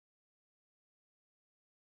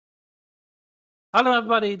Hello,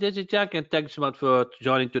 everybody. This is Jack, and thanks so much for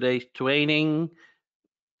joining today's training.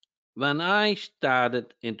 When I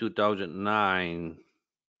started in 2009,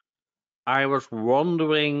 I was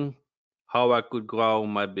wondering how I could grow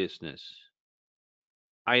my business.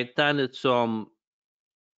 I attended some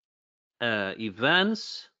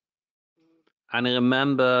events, and I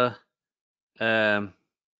remember um,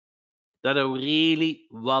 that I really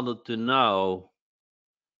wanted to know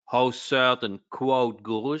how certain quote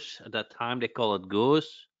gurus, at that time they call it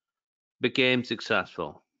gurus, became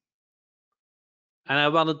successful. And I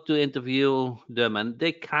wanted to interview them, and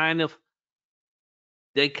they kind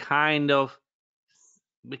of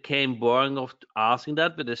became boring of asking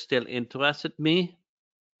that, but it still interested me.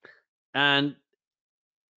 And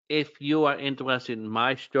if you are interested in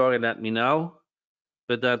my story, let me know.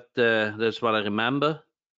 But that's what I remember.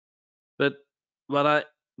 But what I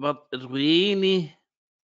what it really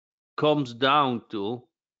comes down to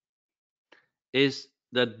is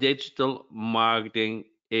that digital marketing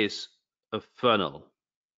is a funnel.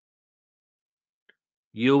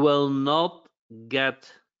 You will not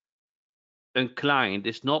get a client.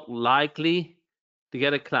 It's not likely to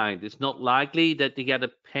get a client. It's not likely that you get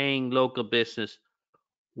a paying local business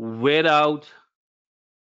without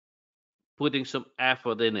putting some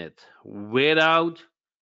effort in it, without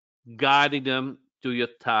guiding them to your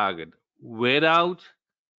target, without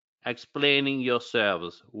explaining your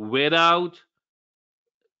service, without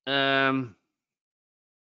um,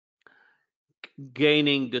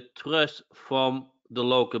 gaining the trust from the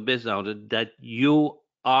local business owner that you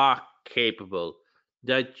are capable,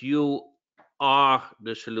 that you are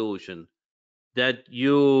the solution, that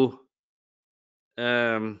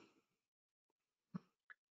um,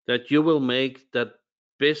 you will make that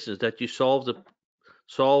business, that you solve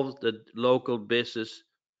the local business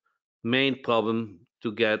main problem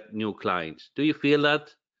to get new clients. Do you feel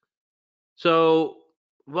that? So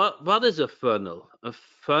what is a funnel? A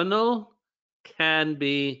funnel can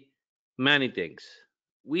be many things.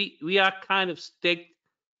 We are kind of stick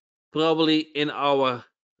probably in our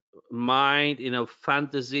mind, in our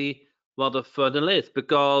fantasy, what a funnel is,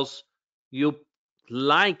 because you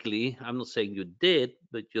likely, I'm not saying you did,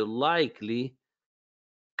 but you likely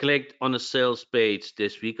clicked on a sales page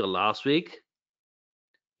this week or last week.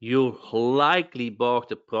 You likely bought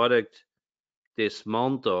the product this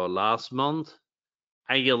month or last month,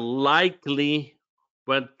 and you likely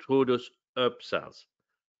went through those upsells.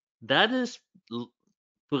 That is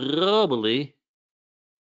probably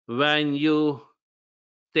when you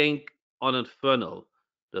think on a funnel.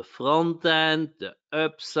 The front end, the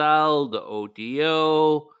upsell, the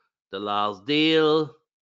OTO, the last deal.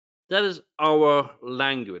 That is our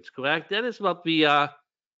language, correct? That is what we are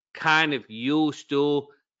kind of used to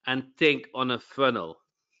and think on a funnel.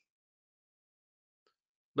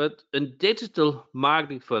 But a digital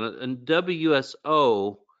marketing funnel, a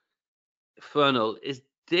WSO funnel is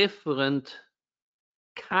different,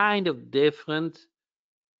 kind of different.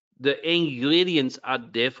 The ingredients are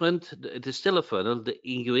different. It is still a funnel. The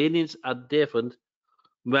ingredients are different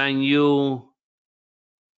when you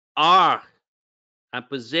are and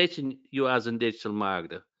position you as a digital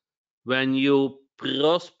marketer, when you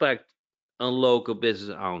prospect a local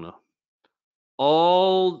business owner.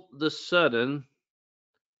 All of a sudden,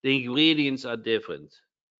 the ingredients are different.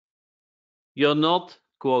 You're not,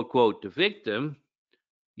 quote, quote, the victim.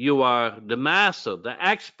 You are the master, the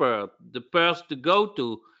expert, the person to go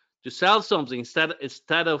to sell something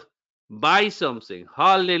instead of buy something.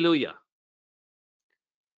 Hallelujah.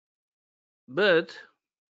 But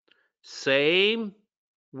same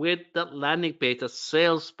with that landing page, that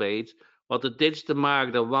sales page, what the digital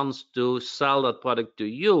marketer wants to sell that product to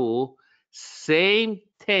you, same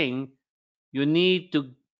thing. You need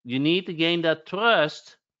to gain that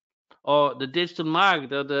trust, or the digital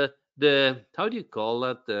marketer, the how do you call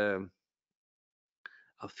that?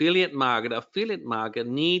 Affiliate market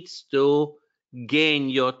needs to gain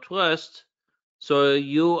your trust so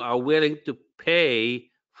you are willing to pay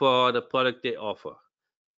for the product they offer.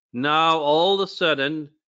 Now, all of a sudden,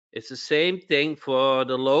 it's the same thing for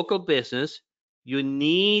the local business. You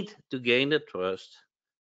need to gain the trust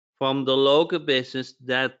from the local business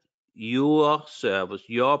that your service,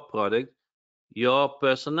 your product, your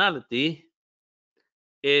personality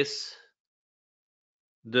is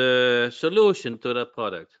the solution to that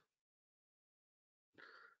product.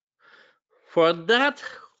 For that,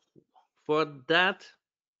 for that,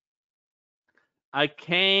 I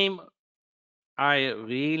came, I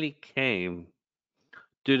really came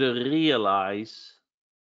to the realize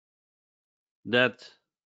that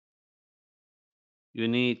you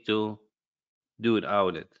need to do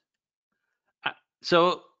without it.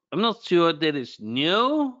 So I'm not sure that is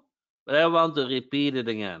new, but I want to repeat it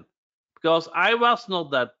again because I was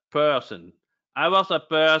not that person. I was a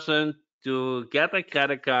person to get a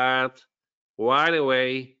credit card right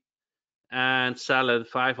away and sell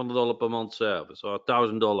it $500 per month service or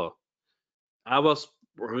 $1,000. I was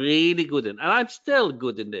really good in, and I'm still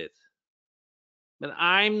good in it. But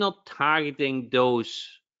I'm not targeting those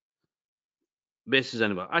businesses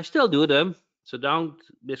anymore. I still do them, so don't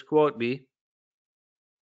misquote me.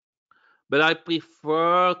 But I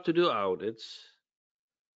prefer to do audits,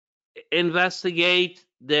 investigate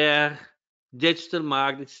their digital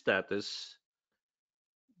marketing status,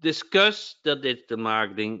 discuss their digital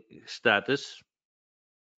marketing status,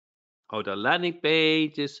 how the landing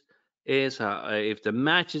page is how, if the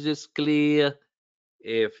matches is clear,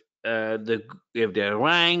 if if they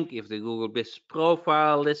rank, if the Google Business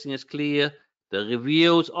Profile listing is clear, the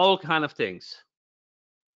reviews, all kind of things,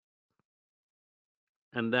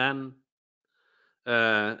 and then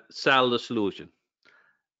sell the solution.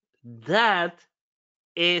 That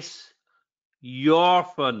is your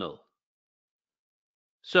funnel.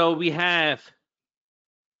 So we have,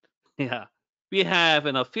 yeah, we have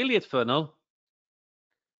an affiliate funnel.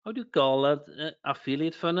 How do you call that?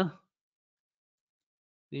 Affiliate funnel?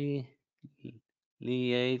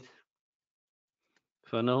 Affiliate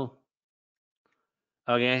funnel.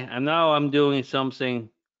 Okay, and now I'm doing something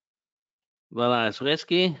well it's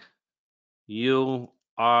risky. You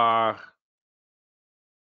are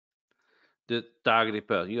the targeted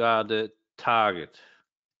person. You are the target.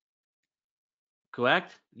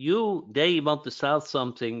 Correct? They want to sell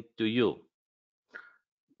something to you.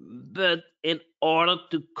 But in order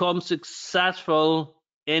to become successful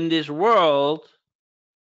in this world,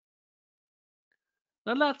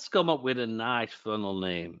 now let's come up with a nice funnel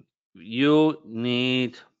name. You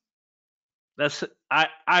need,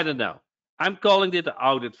 I don't know. I'm calling it the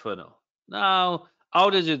audit funnel. Now,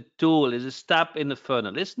 audit is a tool, is a step in the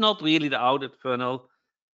funnel. It's not really the audit funnel.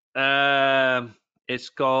 It's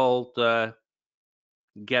called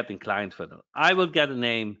getting client funnel. I will get a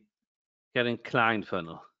name, getting client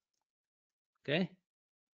funnel. Okay.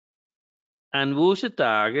 And who's the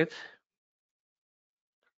target?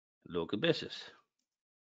 Local business.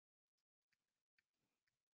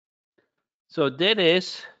 So that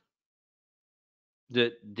is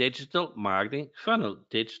the digital marketing funnel.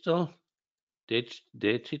 Digital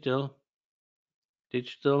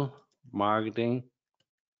marketing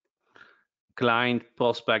client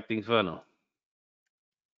prospecting funnel.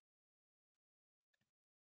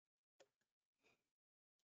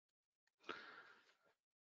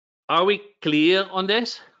 Are we clear on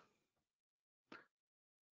this?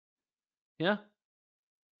 Yeah.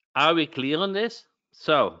 Are we clear on this?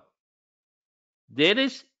 So that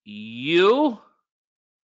is you,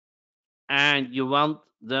 and you want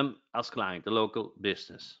them as client, the local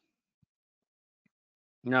business.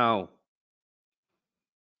 Now,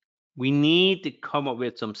 we need to come up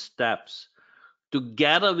with some steps.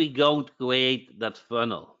 Together, we're going to create that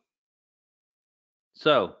funnel.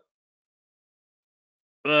 So,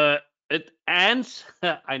 it ends,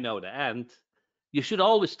 I know the end. You should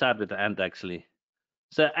always start with the end, actually.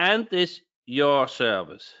 So, end is your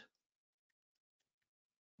service.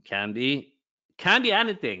 Can be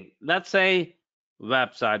anything. Let's say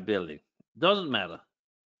website building. Doesn't matter.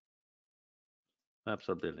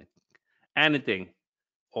 Website building. Anything.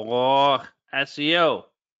 Or SEO.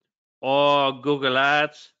 Or Google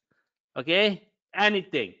Ads. Okay?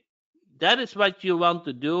 Anything. That is what you want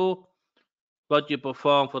to do, what you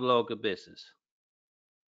perform for the local business.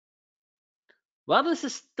 What is the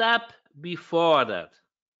step before that?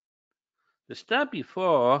 The step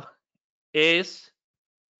before is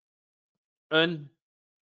a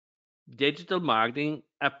digital marketing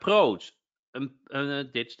approach. A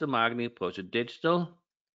digital marketing approach. A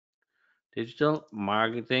digital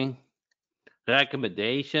marketing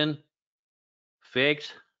recommendation,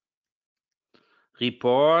 fix,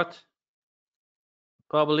 report,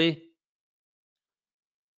 probably.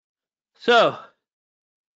 So,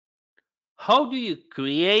 how do you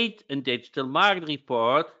create a digital marketing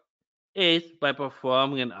report? Is by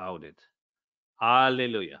performing an audit.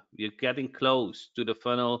 Hallelujah. We're getting close to the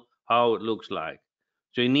funnel, how it looks like.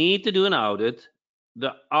 So you need to do an audit.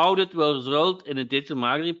 The audit will result in a digital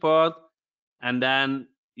marketing report, and then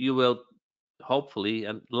you will hopefully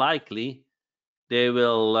and likely they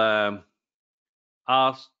will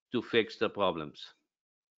ask to fix the problems.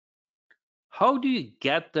 How do you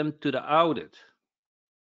get them to the audit?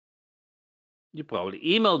 You probably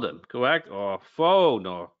email them, correct? Or phone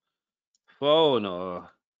or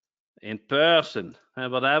in person,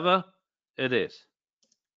 and whatever it is.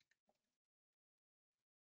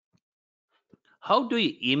 How do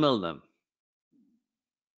you email them?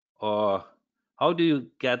 Or how do you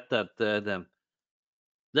get that them?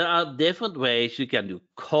 There are different ways you can do.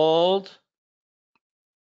 Cold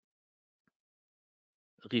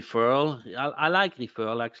referral. I like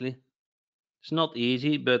referral actually. It's not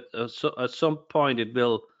easy, but at some point it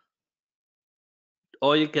will.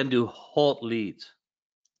 Or you can do hot leads.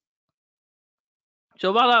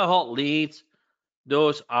 So what are hot leads?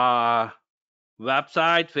 Those are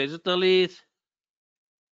website visitor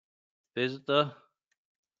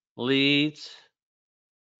leads,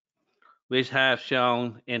 which have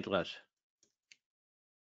shown interest.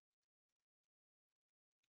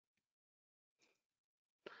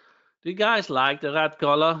 Do you guys like the red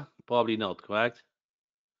color? Probably not, correct?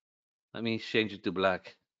 Let me change it to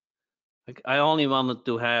black. I only wanted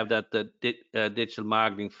to have that digital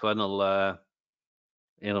marketing funnel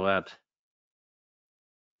in red.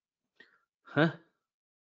 Huh?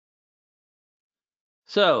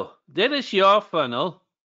 So, this is your funnel.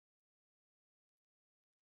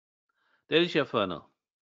 This is your funnel.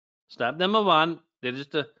 Step number 1, this is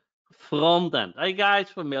the front end. Are you guys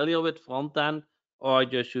familiar with front end? Or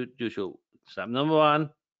just should you should? Step number 1.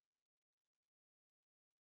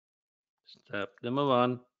 Step number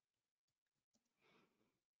 1.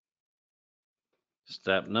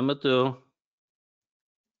 Step number 2.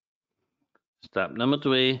 Step number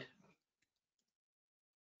 3.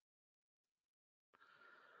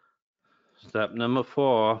 Step number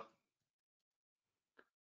 4.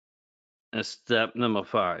 And step number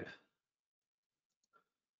 5.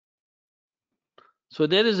 So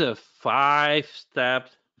that is a 5 steps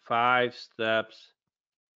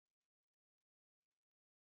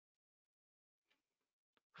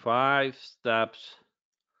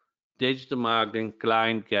digital marketing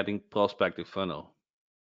client getting prospective funnel.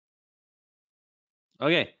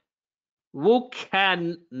 Okay, who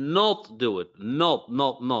can not do it? Not.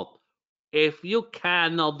 If you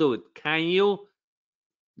cannot do it, can you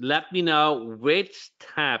let me know which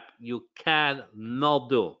step you cannot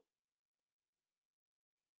do?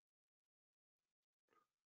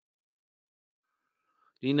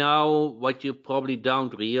 You know what you probably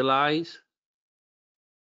don't realize?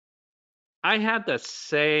 I had the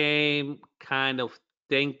same kind of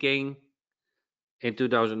thinking in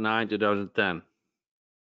 2009, 2010.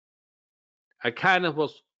 I kind of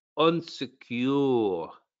was unsecure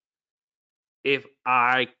if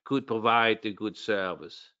I could provide a good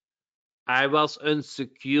service. I was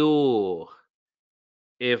insecure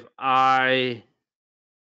if I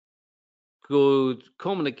could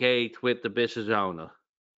communicate with the business owner.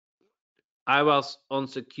 I was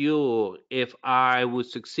insecure if I would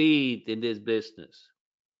succeed in this business.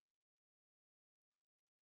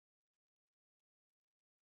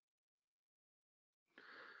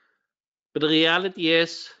 But the reality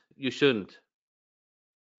is, you shouldn't.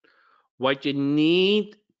 What you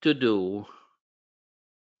need to do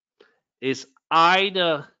is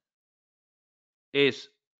either is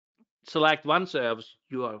select one service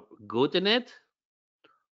you are good in it,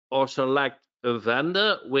 or select a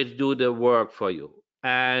vendor which do the work for you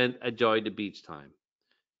and enjoy the beach time.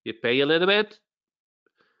 You pay a little bit,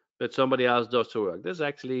 but somebody else does the work. This is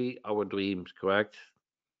actually our dreams, correct?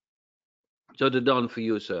 So the done for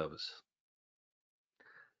you service.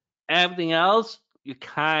 Everything else you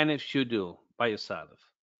kind of should do by yourself.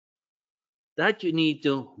 That you need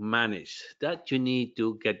to manage, that you need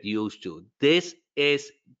to get used to. This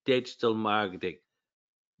is digital marketing.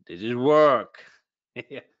 This is work.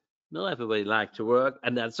 Not everybody likes to work,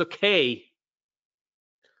 and that's okay.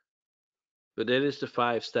 But that is the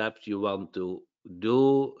 5 steps you want to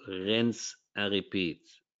do, rinse, and repeat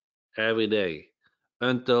every day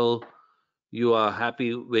until you are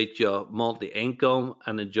happy with your monthly income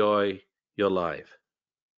and enjoy your life.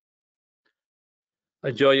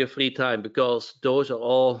 Enjoy your free time because those are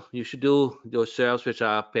all you should do, those sales which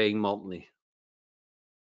are paying monthly.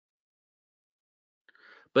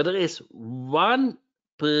 But there is one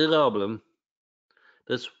problem.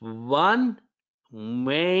 There's one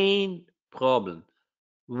main problem.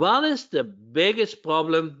 What is the biggest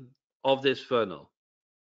problem of this funnel?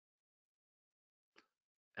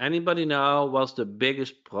 Anybody know what's the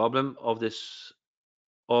biggest problem of this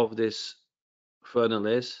funnel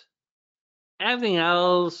is? Everything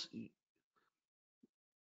else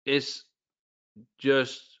is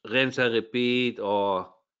just rinse and repeat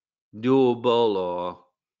or doable or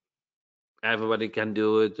everybody can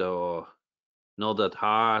do it or not that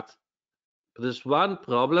hard. But there's one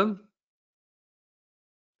problem.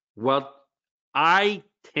 What I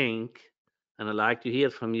think, and I'd like to hear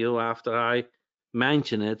from you after I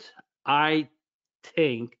mention it, I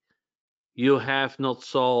think you have not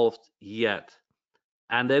solved yet.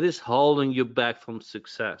 and that is holding you back from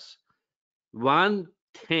success. One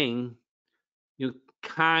thing you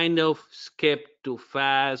kind of skipped too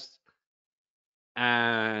fast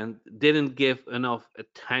and didn't give enough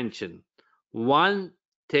attention. One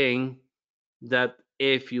thing that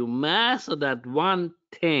if you master that one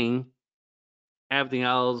thing, everything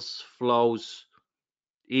else flows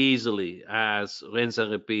easily, as rinse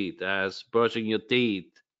and repeat, as brushing your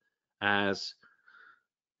teeth, as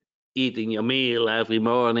eating your meal every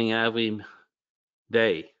morning, every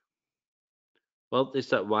day. What is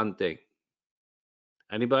that one thing?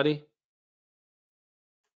 Anybody?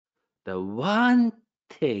 The one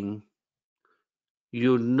thing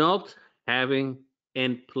you're not having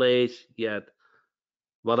in place yet,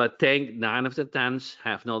 what I think 9 of the 10s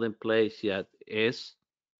have not in place yet, is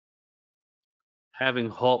having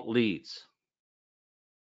hot leads.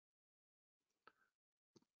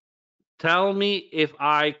 Tell me if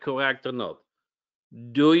I correct or not.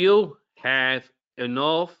 Do you have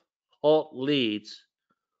enough hot leads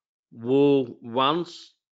who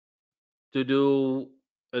wants to do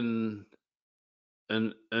an,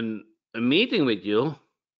 an a meeting with you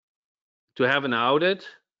to have an audit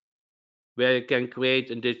where you can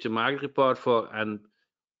create a digital marketing report for and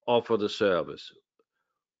offer the service?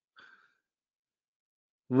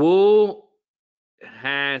 Who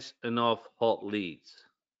has enough hot leads?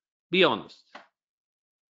 Be honest.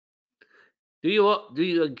 Do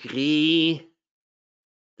you agree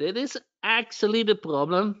that is actually the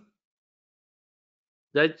problem?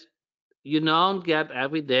 That you don't get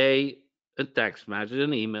every day a text message,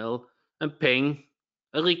 an email, a ping,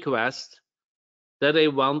 a request that they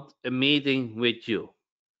want a meeting with you,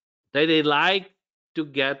 that they like to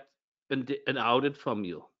get an audit from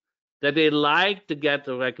you, that they like to get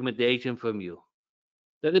a recommendation from you,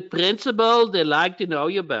 that in principle they like to know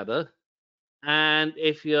you better, and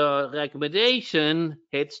if your recommendation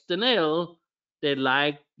hits the nail, they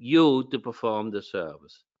like you to perform the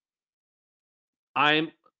service.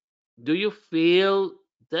 I'm Do you feel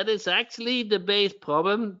that is actually the base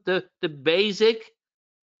problem, the basic?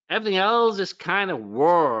 Everything else is kind of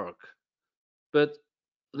work, but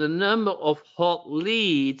the number of hot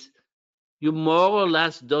leads you more or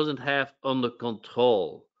less doesn't have under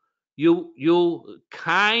control. You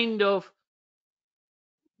kind of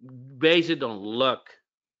base it on luck,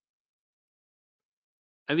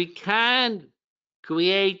 and we can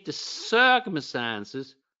create the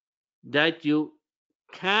circumstances that you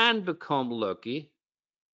can become lucky,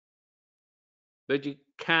 but you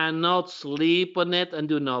cannot sleep on it and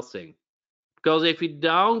do nothing. Because if you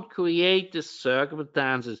don't create the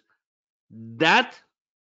circumstances that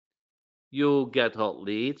you get hot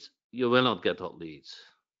leads, you will not get hot leads.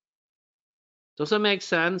 Does that make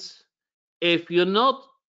sense? If you're not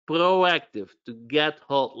proactive to get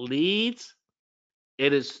hot leads,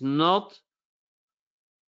 it is not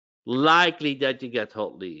likely that you get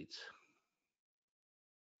hot leads.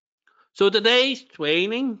 So today's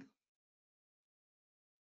training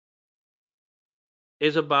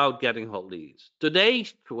is about getting hot leads.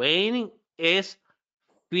 Today's training is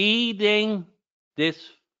feeding this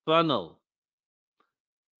funnel.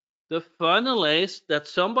 The funnel is that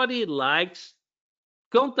somebody likes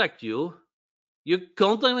contact you, you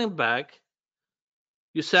contact them back,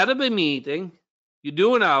 you set up a meeting, you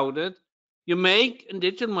do an audit, you make a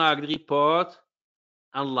digital marketing report,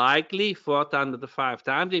 and likely 4 times out of 5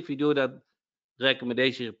 times, if you do that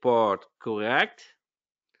recommendation report correct,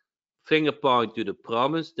 finger point to the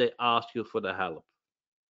promise, they ask you for the help.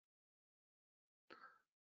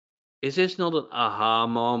 Is this not an aha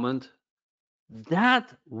moment?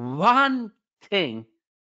 That one thing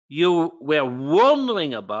you were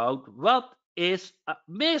wondering about, what is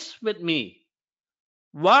amiss with me?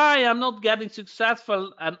 Why I'm not getting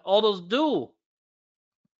successful and others do?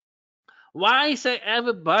 Why say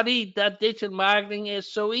everybody that digital marketing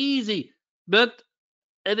is so easy, but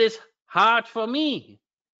it is hard for me?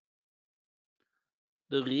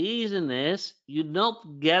 The reason is you're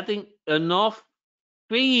not getting enough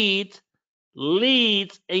feed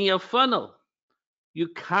leads in your funnel. You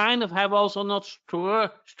kind of have also not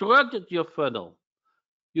structured your funnel.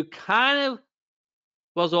 You kind of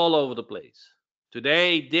was all over the place.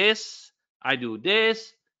 Today, this, I do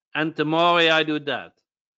this, and tomorrow I do that.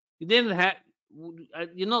 You didn't have,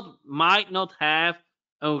 you might not have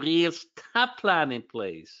a real step plan in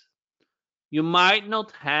place. You might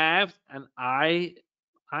not have, and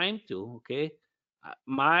I'm too, okay.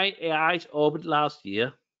 My eyes opened last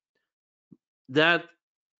year that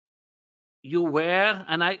you were,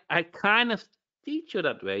 and I kind of teach you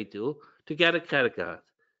that way too, to get a credit card.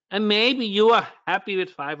 And maybe you are happy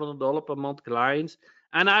with $500 per month clients,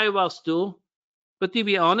 and I was too. But to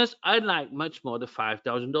be honest, I like much more the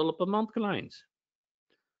 $5,000 per month clients.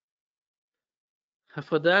 And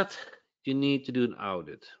for that, you need to do an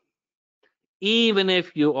audit. Even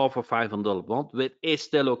if you offer $500 per month, which is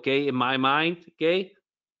still okay in my mind, okay?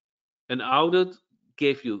 An audit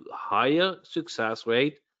gives you higher success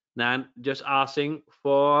rate than just asking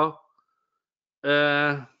uh,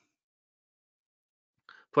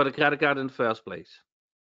 for the credit card in the first place.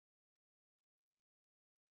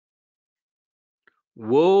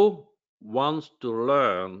 Who wants to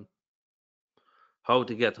learn how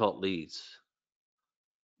to get hot leads?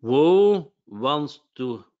 Who wants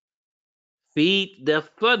to feed their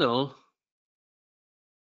funnel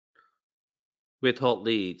with hot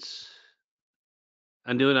leads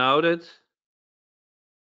and do an audit,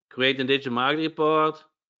 create a digital marketing report,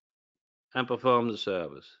 and perform the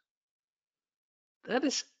service? That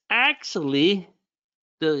is actually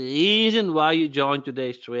the reason why you joined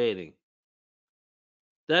today's training.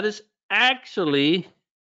 That is actually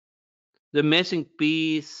the missing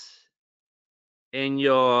piece in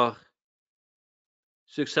your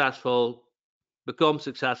become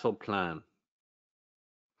successful plan.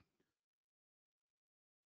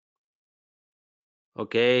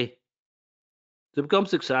 Okay? To become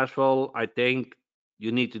successful, I think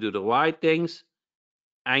you need to do the right things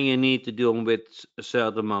and you need to do them with a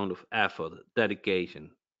certain amount of effort,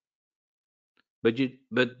 dedication.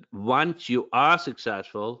 But once you are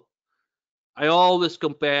successful, I always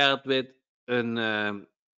compare it with an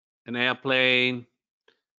airplane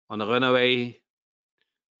on a runway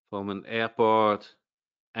from an airport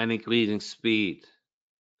and increasing speed.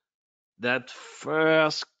 That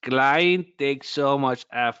first client takes so much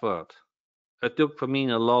effort. It took for me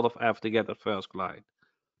a lot of effort to get the first client.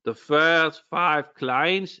 The first 5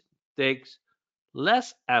 clients takes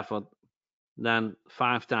less effort than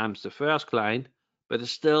 5 times the first client, but it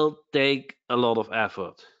still take a lot of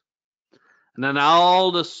effort. And then all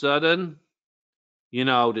of a sudden, you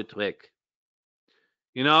know the trick.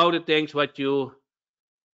 You know the things what you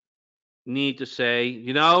need to say.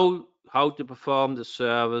 You know how to perform the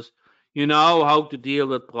service. You know how to deal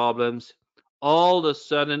with problems. All of a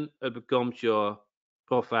sudden, it becomes your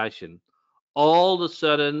profession. All of a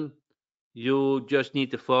sudden, you just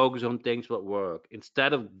need to focus on things that work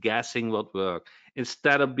instead of guessing what work.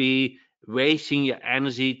 Instead of be wasting your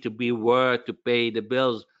energy to be worth to pay the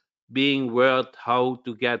bills, being worth how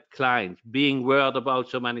to get clients, being worth about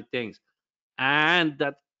so many things, and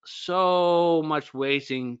that so much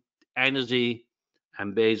wasting energy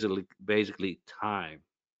and basically time.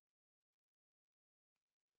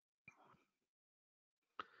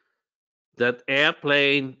 That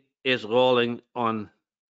airplane is rolling on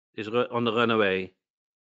the runway.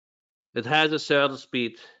 It has a certain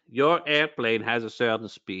speed. Your airplane has a certain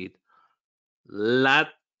speed. Let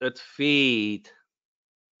it feed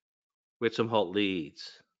with some hot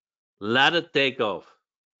leads. Let it take off.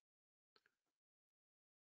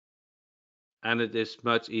 And it is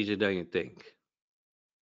much easier than you think.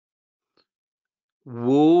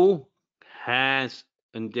 Who has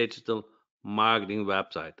a digital marketing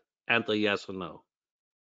website? Enter yes or no.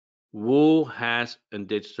 Who has a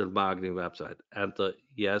digital marketing website? Enter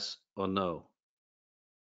yes or no.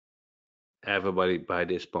 Everybody by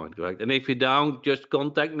this point, correct? And if you don't, just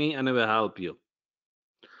contact me and I will help you.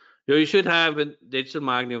 So you should have a digital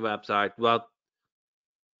marketing website what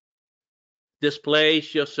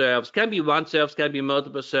displays your service. Can be one service, can be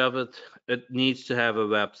multiple services. It needs to have a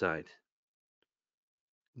website.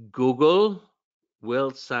 Google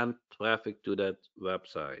will send traffic to that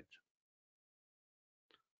website.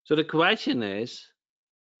 So the question is,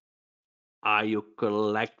 are you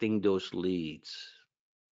collecting those leads?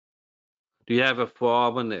 Do you have a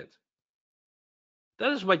form on it?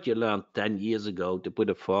 That is what you learned 10 years ago, to put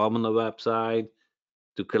a form on the website,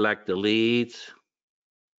 to collect the leads.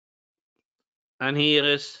 And here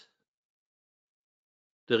is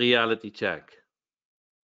the reality check.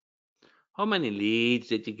 How many leads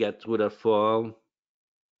did you get through that form?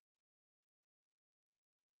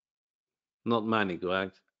 Not many,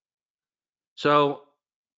 correct? So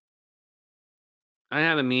I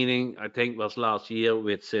had a meeting, I think it was last year,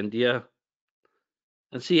 with Cynthia,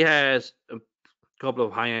 and she has a couple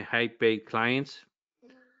of high paid clients,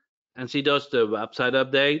 and she does the website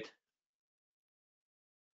update.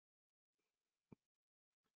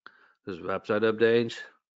 This website updates,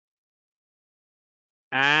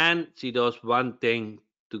 and she does one thing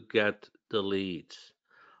to get the leads.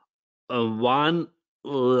 One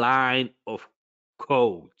line of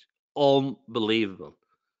code. Unbelievable.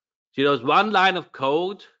 She does one line of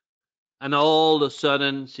code, and all of a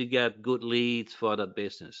sudden she get good leads for that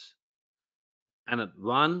business. And at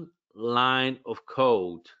one line of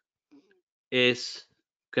code is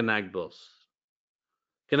ConnectBus.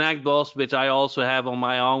 ConnectBus, which I also have on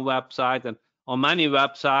my own website and on many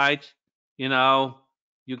websites, you know,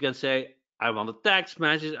 you can say, I want a text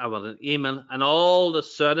message, I want an email, and all of a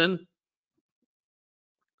sudden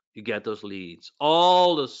you get those leads.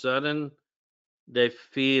 All of a sudden they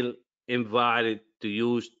feel invited to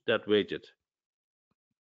use that widget.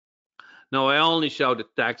 Now, I only show the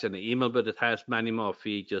text and the email, but it has many more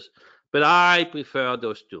features. But I prefer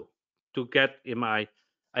those two to get in my.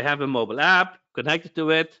 I have a mobile app connected to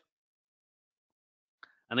it,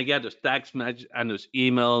 and I get those text messages and those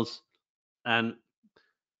emails, and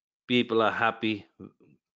people are happy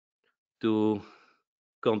to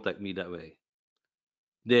contact me that way.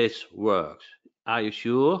 This works. Are you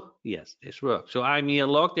sure? Yes, this works. So I'm here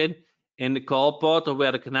logged in the call portal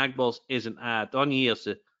where the ConnectBus is an add-on.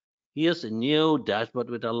 Here's a new dashboard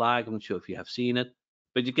with a like. I'm not sure if you have seen it,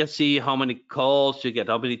 but you can see how many calls you get,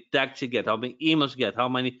 how many texts you get, how many emails you get, how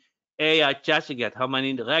many AI chats you get, how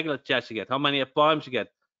many regular chats you get, how many appointments you get,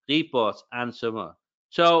 reports, and so on.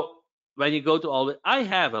 So when you go to all I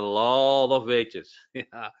have a lot of widgets.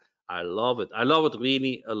 Yeah, I love it. I love it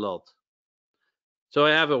really a lot. So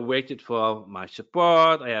I have a widget for my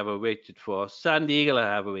support. I have a widget for SendEagle. I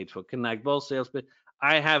have a widget for ConnectBus sales. But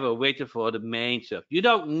I have a widget for the main stuff. You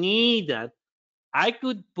don't need that. I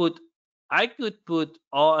could put one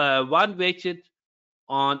widget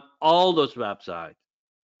on all those websites,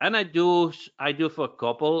 and I do for a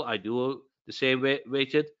couple. I do the same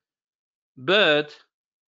widget, but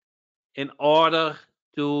in order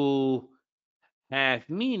to have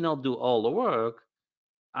me not do all the work,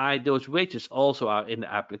 those widgets also are in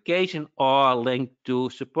the application or linked to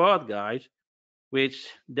support guides, which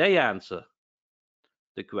they answer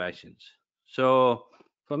the questions. So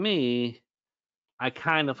for me, I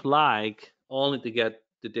kind of like only to get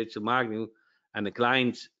the digital marketing and the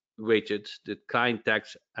client widgets, the client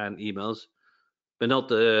text and emails, but not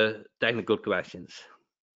the technical questions.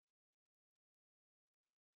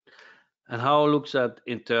 And how it looks at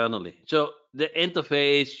internally. So the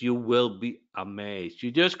interface, you will be amazed.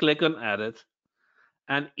 You just click on edit,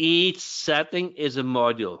 and each setting is a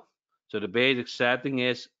module. So the basic setting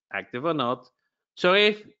is active or not. So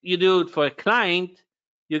if you do it for a client,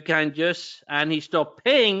 you can just, and he stop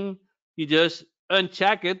paying, you just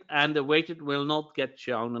uncheck it and the widget will not get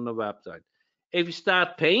shown on the website. If you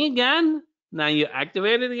start paying again, now you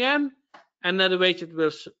activate it again, and then the widget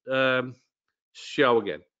will show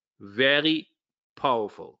again. Very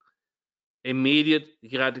powerful. Immediate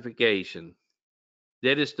gratification.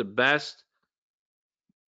 That is the best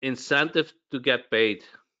incentive to get paid.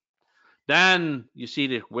 Then you see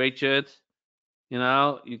the widget.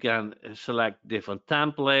 You can select different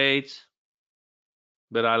templates,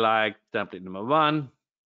 but I like template number 1.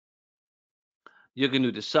 You can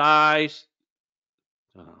do the size.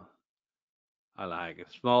 I like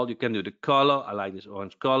it small. You can do the color. I like this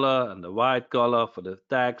orange color and the white color for the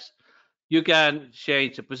text. You can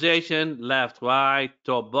change the position, left, right,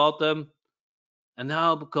 top, bottom. And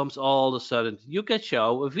now it becomes all of a sudden you can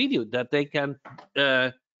show a video that they can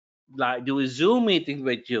like do a Zoom meeting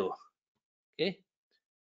with you. Okay.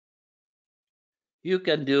 You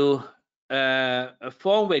can do a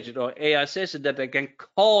phone widget or AI assistant that they can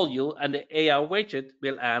call you and the AI widget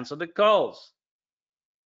will answer the calls.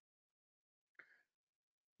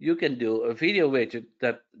 You can do a video widget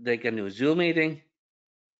that they can do a Zoom meeting,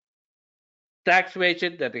 text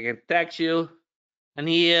widget that they can text you, and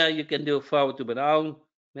here you can do forward to my own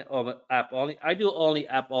or app only. I do only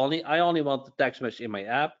app only. I only want the text message in my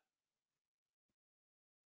app.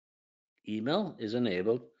 Email is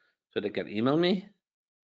enabled, so they can email me.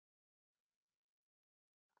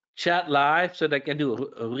 Chat live, so they can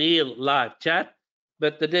do a real live chat.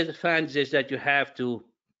 But the disadvantage is that you have to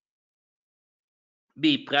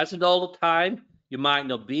be present all the time. You might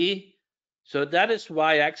not be. So that is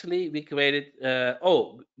why actually we created,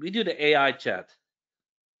 we do the AI chat.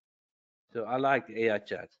 So I like the AI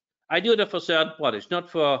chat. I do that for certain products, not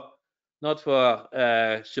for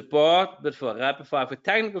support, but for Rapidfire. For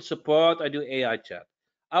technical support, I do AI chat.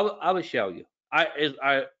 I will show you.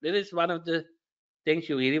 This is one of the things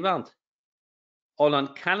you really want. On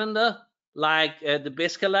calendar, like the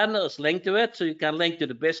BIS calendar is linked to it, so you can link to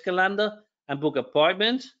the BIS calendar and book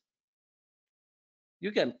appointments.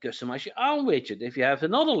 You can customize your own widget if you have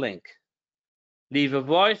another link. Leave a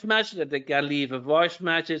voice message that they can leave a voice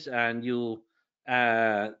message and you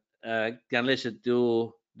can listen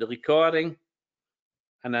to the recording,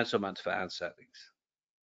 and then some advanced settings.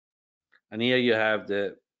 And here you have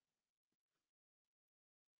the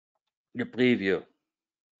preview.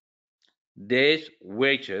 this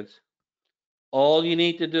widget, all you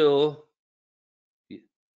need to do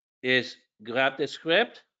is grab the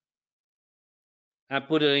script and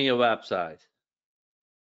put it in your website.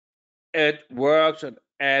 It works on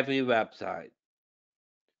every website.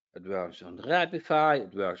 It works on Rapify,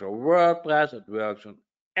 it works on WordPress, it works on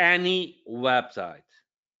any website.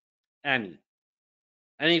 Any.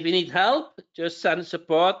 And if you need help, just send a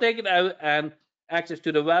support ticket and access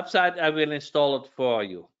to the website. I will install it for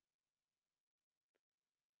you.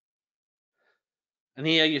 And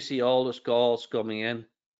here you see all those calls coming in,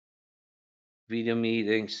 video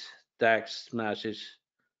meetings, text messages.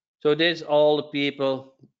 So this all the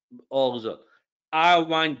people, all the. I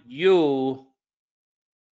want you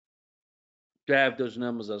to have those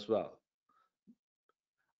numbers as well.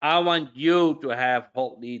 I want you to have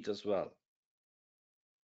hot leads as well.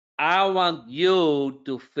 I want you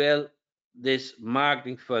to fill this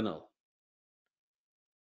marketing funnel.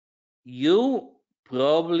 You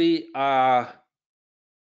probably are,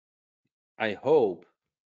 I hope,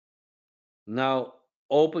 now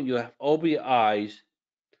open your eyes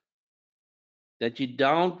that you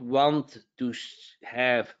don't want to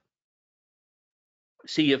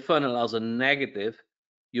see a funnel as a negative.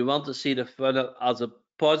 You want to see the funnel as a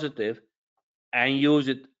positive and use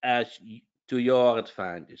it as to your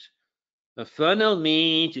advantage. A funnel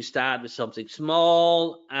means you start with something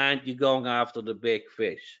small and you're going after the big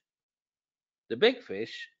fish. The big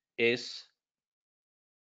fish is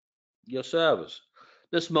your service.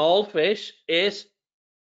 The small fish is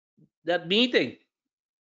that meeting.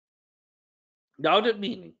 Now that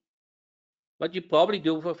meeting, what you probably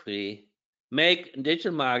do for free, make a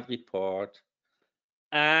digital marketing report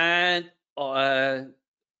and offer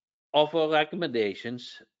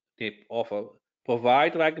recommendations. They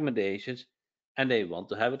provide recommendations and they want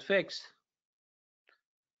to have it fixed.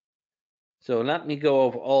 So let me go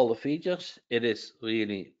over all the features. It is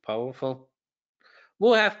really powerful.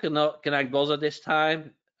 We'll have Connect Buzz at this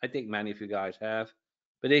time. I think many of you guys have.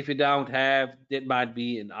 But if you don't have, it might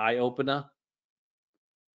be an eye opener.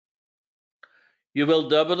 You will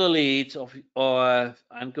double the leads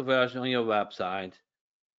and conversion on your website.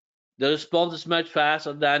 The response is much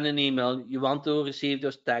faster than an email. You want to receive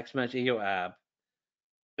those text messages in your app.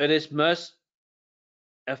 It is much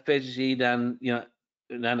efficiency than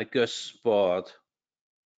a custom support.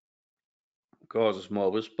 Of course, it's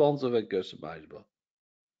more responsive and customizable.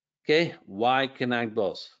 Okay, why Connect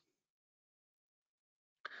Boss?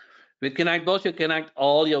 With Connect Boss, you connect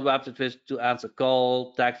all your website visitors to answer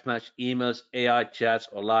call, text message, emails, AI chats,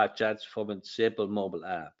 or live chats from a simple mobile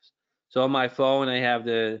app. So on my phone, I have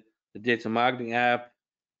the digital marketing app,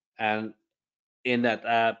 and in that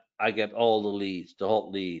app, I get all the leads, the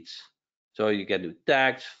hot leads. So you can do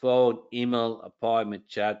text, phone, email, appointment,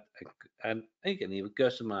 chat, and you can even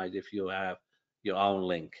customize if you have your own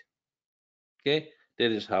link. Okay,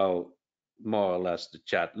 this is how more or less the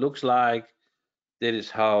chat looks like. This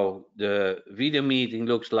is how the video meeting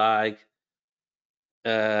looks like.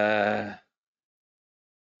 Works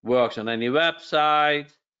on any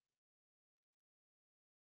website.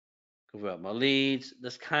 Convert more leads.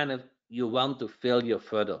 That's kind of, you want to fill your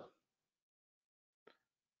funnel.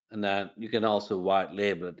 And then you can also white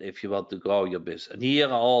label it if you want to grow your business. And here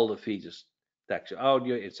are all the features: text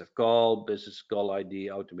audio, instant call, business call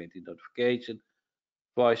ID, automated notification,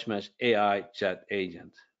 voice message, AI chat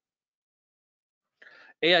agent.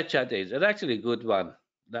 AI chat agent, it's actually a good one.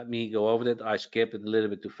 Let me go over that. I skipped it a little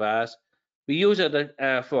bit too fast. We use it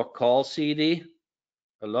for call CD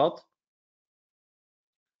a lot.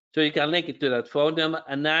 So you can link it to that phone number,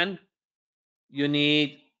 and then you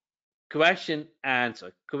need question,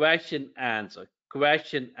 answer, question, answer,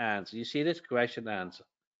 question, answer. You see this? Question, answer.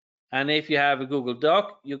 And if you have a Google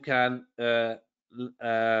Doc, you can add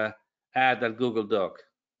that Google Doc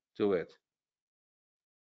to it.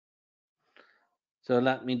 So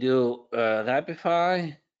let me do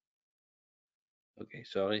Rapify. Okay,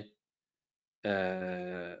 sorry.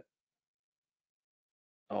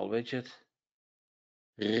 All widget.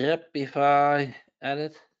 Rapify,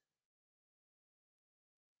 edit.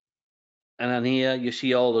 And then here you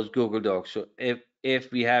see all those Google Docs. So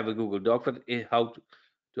if we have a Google Doc for how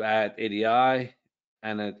to add ADI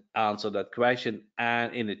and it answer that question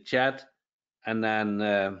and in the chat, and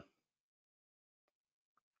then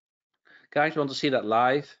guys want to see that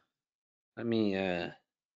live, let me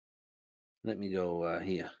go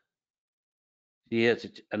here. See here,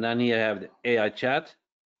 and then here I have the AI chat.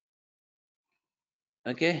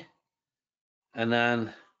 Okay, and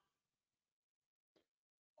then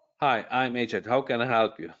hi, I'm HChat. How can I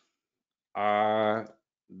help you? Are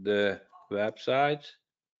the websites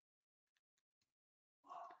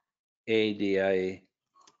ADA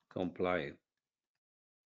compliant.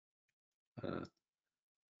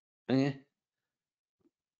 Okay.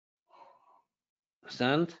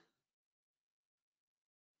 Understand?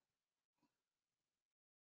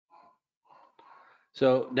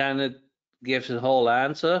 So then it gives a whole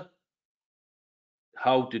answer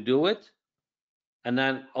how to do it, and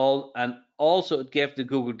then also it gives the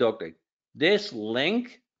Google Doc link. This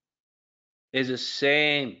link is the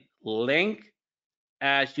same link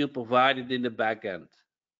as you provided in the backend.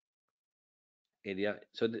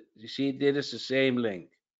 So you see, this is the same link.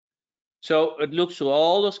 So it looks through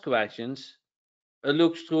all those questions, it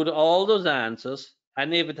looks through all those answers,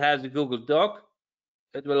 and if it has the Google Doc,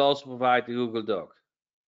 it will also provide the Google Doc.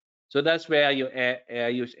 So that's where you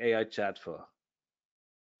use AI chat for.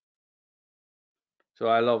 So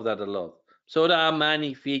I love that a lot. So there are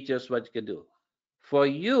many features what you can do. For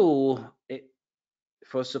you,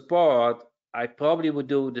 for support, I probably would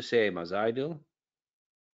do the same as I do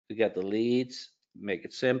to get the leads, make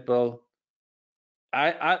it simple.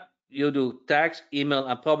 You do text, email,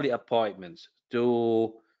 and probably appointments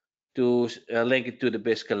to link it to the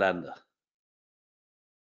BIS calendar.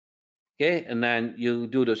 Okay, and then you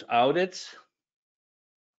do those audits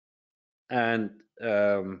and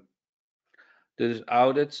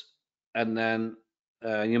and then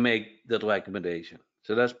you make the recommendation.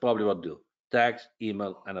 So that's probably what I do: text,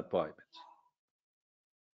 email, and appointments.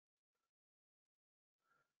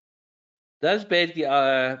 That's basically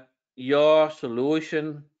your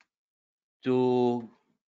solution to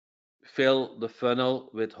fill the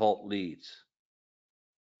funnel with hot leads.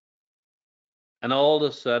 And all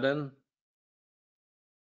of a sudden,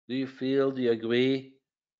 do you agree,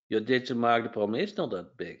 your digital marketing problem is not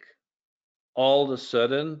that big? All of a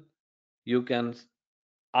sudden, you can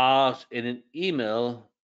ask in an email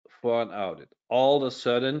for an audit. All of a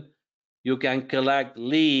sudden, you can collect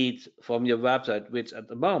leads from your website, which at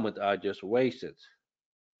the moment are just wasted.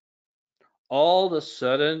 All of a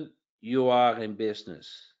sudden, you are in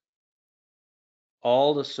business.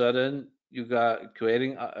 All of a sudden, you got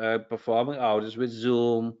creating performing audits with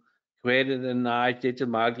Zoom, created a nice digital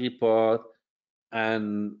marketing report,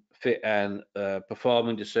 and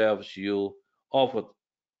performing the service you offered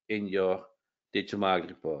in your digital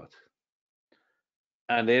marketing report.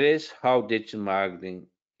 And it is how digital marketing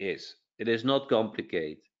is. It is not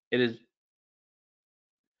complicated. It is,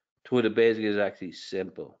 to the basic, is actually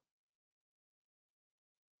simple.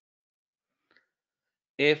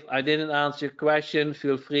 If I didn't answer your question,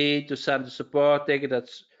 feel free to send the support ticket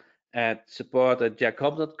at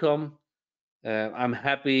support@jackhobb.com. I'm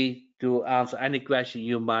happy to answer any question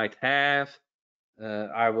you might have.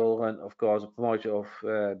 I will run, of course, a promotion of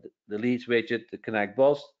the leads widget, the Connect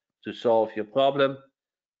Boss, to solve your problem.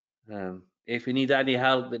 If you need any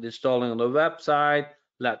help with installing on the website,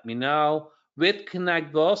 let me know. With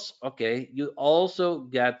Connect Boss, okay, you also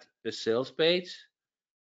get a sales page.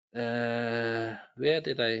 Where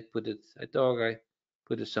did I put it? I thought I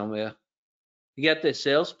put it somewhere. You get the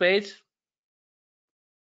sales page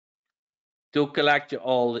to collect your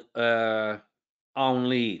all own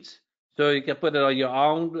leads. So you can put it on your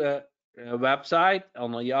own website,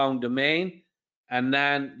 on your own domain, and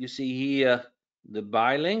then you see here the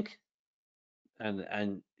buy link,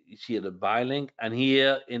 and you see the buy link, and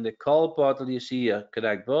here in the call portal you see a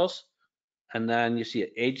Connect Boss, and then you see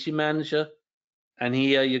an agency manager, and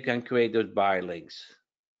here you can create those buy links.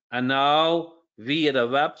 And now via the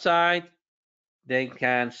website, they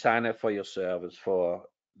can sign up for your service for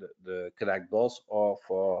the Connect Boss or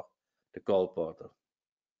for the call portal.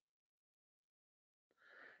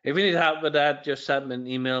 If you need help with that, just send me an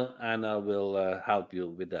email and I will help you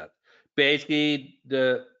with that. Basically,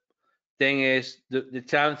 the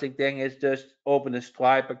challenging thing is just open a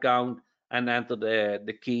Stripe account and enter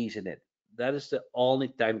the keys in it. That is the only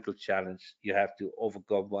technical challenge you have to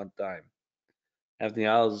overcome one time. Everything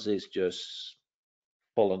else is just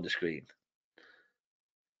follow on the screen.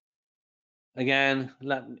 Again,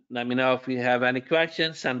 let me know if you have any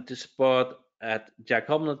questions. Send to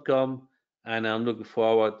support@jackhobb.com, and I'm looking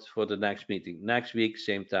forward for the next meeting next week,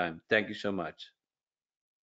 same time. Thank you so much.